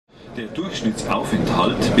Der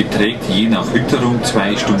Durchschnittsaufenthalt beträgt je nach Witterung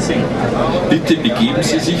 2 Stunden. Bitte begeben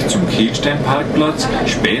Sie sich zum Kehlsteinparkplatz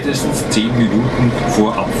spätestens 10 Minuten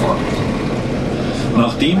vor Abfahrt.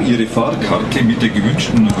 Nachdem Ihre Fahrkarte mit der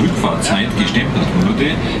gewünschten Rückfahrzeit gestempelt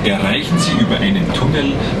wurde, erreichen Sie über einen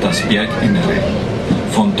Tunnel das Berginnere.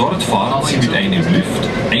 Von dort fahren Sie mit einem Lift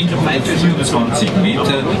 124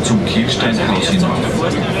 Meter zum Kehlsteinhaus hinauf.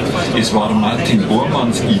 Es war Martin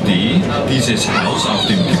Bormanns Idee, dieses Haus auf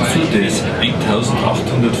dem Gipfel des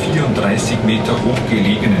 1834 Meter hoch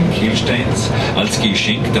gelegenen Kehlsteins als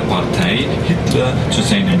Geschenk der Partei Hitler zu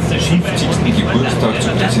seinem 50. Geburtstag zu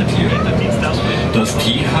präsentieren. Das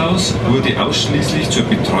Teehaus wurde ausschließlich zur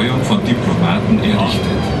Betreuung von Diplomaten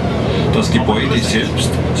errichtet. Das Gebäude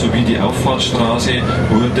selbst sowie die Auffahrtsstraße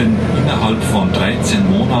wurden innerhalb von 13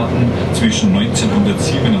 Monaten zwischen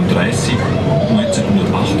 1937 und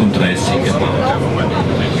 1938 erbaut.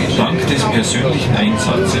 Dank des persönlichen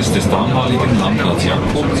Einsatzes des damaligen Landrats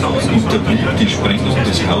Jakob unterblieb die Sprengung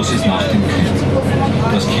des Hauses nach dem Krieg.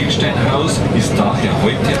 Das Kehlsteinhaus ist daher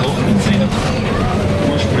heute noch in seiner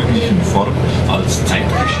ursprünglichen Form als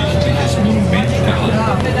zeitgeschichtliches Monument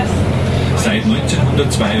erhalten. Seit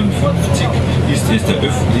 1952 ist es der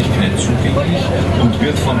Öffentlichkeit zugänglich und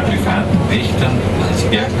wird von privaten Pächtern als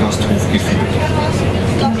Berggasthof geführt.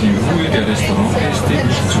 Um die Ruhe der Restaurantgäste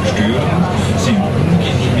nicht zu stören, sind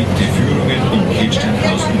ungenehmigte Führungen im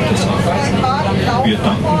Kehlsteinhaus untersagt. Wir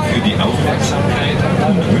danken für die Aufmerksamkeit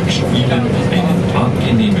und wünschen Ihnen einen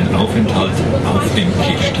angenehmen Aufenthalt auf dem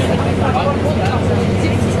Kehlstein.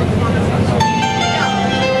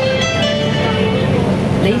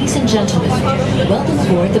 Ladies and gentlemen, welcome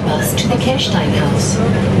aboard the bus to the Kehlsteinhaus,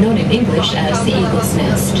 known in English as the Eagle's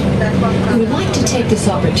Nest. We would like to take this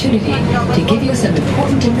opportunity to give you some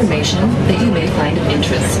important information that you may find of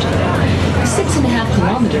interest. The 6.5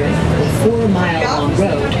 kilometer or 4 mile long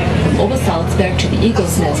road from Obersalzberg to the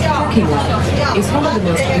Eagle's Nest parking lot is one of the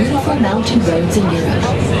most beautiful mountain roads in Europe.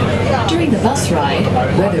 During the bus ride,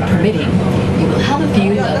 weather permitting, you will have a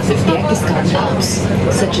view of the Berchtesgaden-Kehlsteinhaus,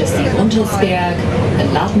 such as the Untersberg, the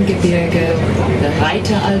Lattengebirge, the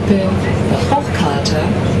Reiteralpe, the Hochkater,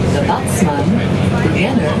 the Watzmann, the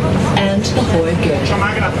Jenner, and the Hohe Göll.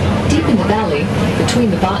 Deep in the valley, between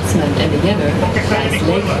the Watzmann and the Jenner, lies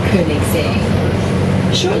Lake Königssee.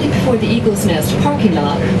 Shortly before the Eagle's Nest parking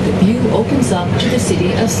lot, the view opens up to the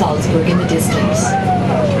city of Salzburg in the distance.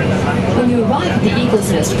 When you arrive at the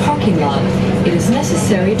Eagle's Nest parking lot, it is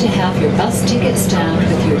necessary to have your bus ticket stamped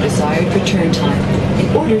with your desired return time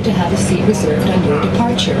in order to have a seat reserved on your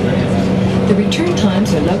departure. The return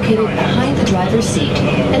times are located behind the driver's seat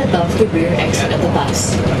and above the rear exit of the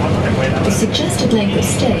bus. The suggested length of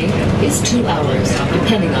stay is 2 hours,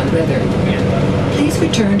 depending on weather. Please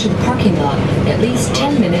return to the parking lot at least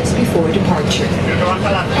 10 minutes before departure.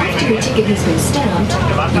 After your ticket has been stamped,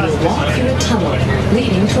 you will walk through a tunnel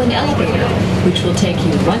leading to an elevator, which will take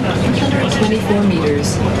you 124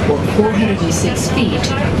 meters, or 406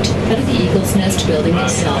 feet, out of the Eagle's Nest building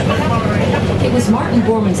itself. It was Martin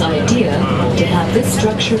Bormann's idea to have this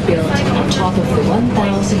structure built on top of the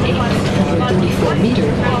 1,834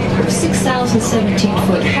 meter, or 6,017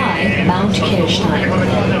 foot high Mount Kehlstein,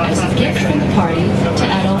 as a gift from the party to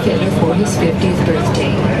Adolf Hitler for his 50th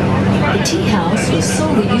birthday. The tea house was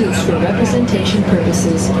solely used for representation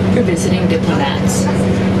purposes for visiting diplomats.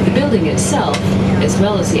 The building itself, as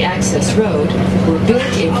well as the access road, were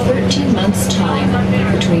built in 13 months' time,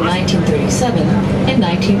 between 1937 and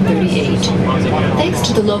 1938. Thanks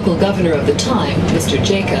to the local governor of the time, Mr.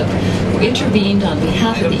 Jacob, who intervened on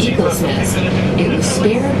behalf of the Eagle's Nest, it was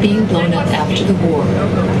spared being blown up after the war.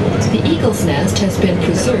 The Eagle's Nest has been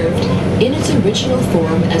preserved in its original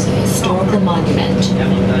form as a historical monument.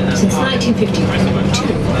 Since 1952,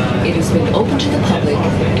 it has been open to the public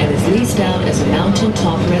and is leased out as a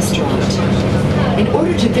mountaintop restaurant. In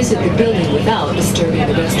order to visit the building without disturbing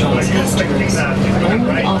the restaurant's customers,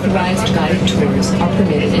 only authorized guided tours are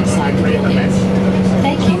permitted inside the building.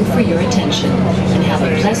 Thank you for your attention and have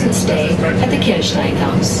a pleasant stay at the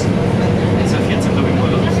Kehlsteinhaus.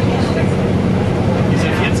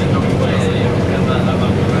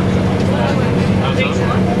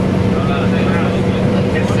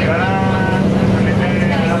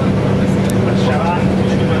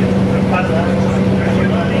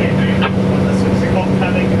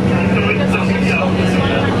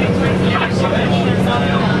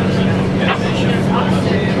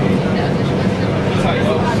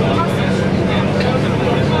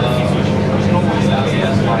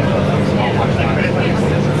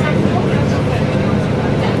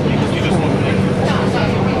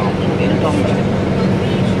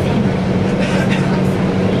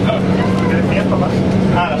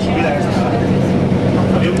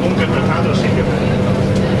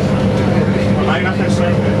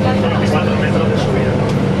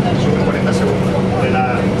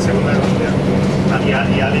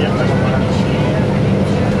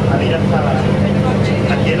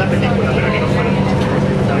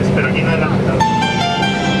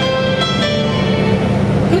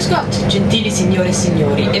 signore e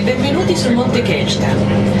signori, e benvenuti sul Monte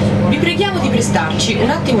Kehlstein. Vi preghiamo di prestarci un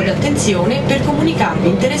attimo d'attenzione per comunicarvi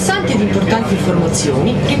interessanti ed importanti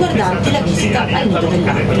informazioni riguardanti la visita al nido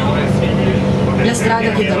dell'aquila. La strada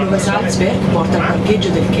che da Nuova Salzberg porta al parcheggio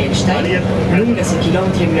del Kehlstein, lunga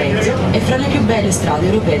 6,5 km, è fra le più belle strade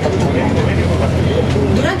europee d'alta moda.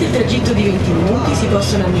 Durante il tragitto di 20 minuti si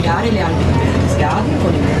possono ammirare le Alpi di Berchtesgaden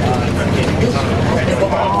con il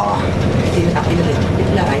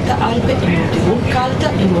la Reita Alpe, il Monte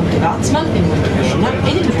Burkhalter, il Monte Watzmann, il Monte Jena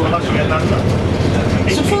ed il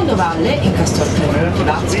Monte. Sul fondo valle, in Castorp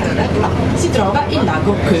Watzmann, si trova il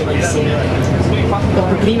lago Königssee.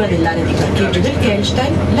 Poco prima dell'area di parcheggio del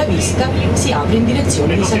Kehlstein, la vista si apre in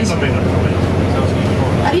direzione di Salisburgo.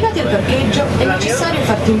 Arrivati al parcheggio è necessario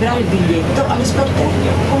far timbrare il biglietto allo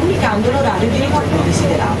sportello, comunicando l'orario di ritorno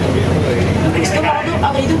desiderato. In questo modo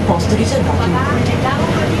avrete un posto riservato in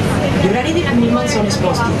punta. Gli orari dei pullman sono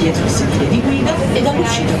esposti dietro il sedile di guida e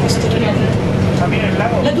dall'uscita posteriore.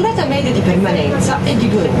 La durata media di permanenza è di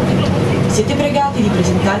 2 ore. Siete pregati di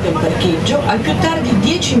presentarvi al parcheggio al più tardi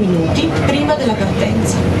 10 minuti prima della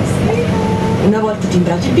partenza. Una volta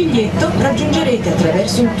timbrato il biglietto, raggiungerete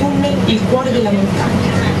attraverso un tunnel il cuore della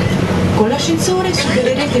montagna. Con l'ascensore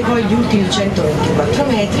supererete poi gli ultimi 124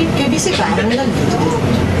 metri che vi separano dal nido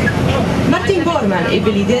dell'aquila. Martin Bormann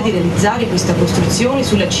ebbe l'idea di realizzare questa costruzione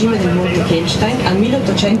sulla cima del Monte Kehlstein a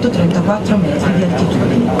 1834 metri di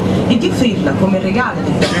altitudine e di offrirla come regalo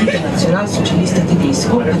del Partito Nazionalsocialista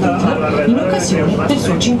Tedesco a Hitler in occasione del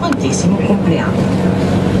suo 50°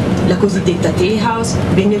 compleanno. La cosiddetta Teehaus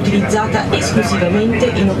venne utilizzata esclusivamente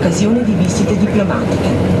in occasione di visite diplomatiche.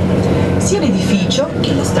 Sia l'edificio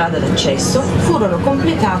che la strada d'accesso furono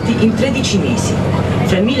completati in 13 mesi,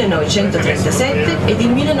 fra il 1937 ed il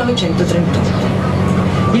 1938.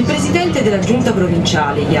 Il presidente della giunta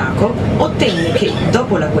provinciale, Jacob, ottenne che,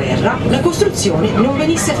 dopo la guerra, la costruzione non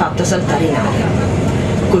venisse fatta saltare in aria.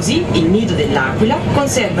 Così il nido dell'aquila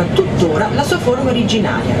conserva tuttora la sua forma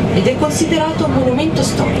originaria ed è considerato un monumento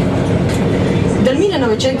storico. Dal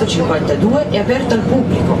 1952 è aperto al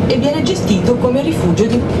pubblico e viene gestito come rifugio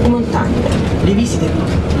di montagna. Le visite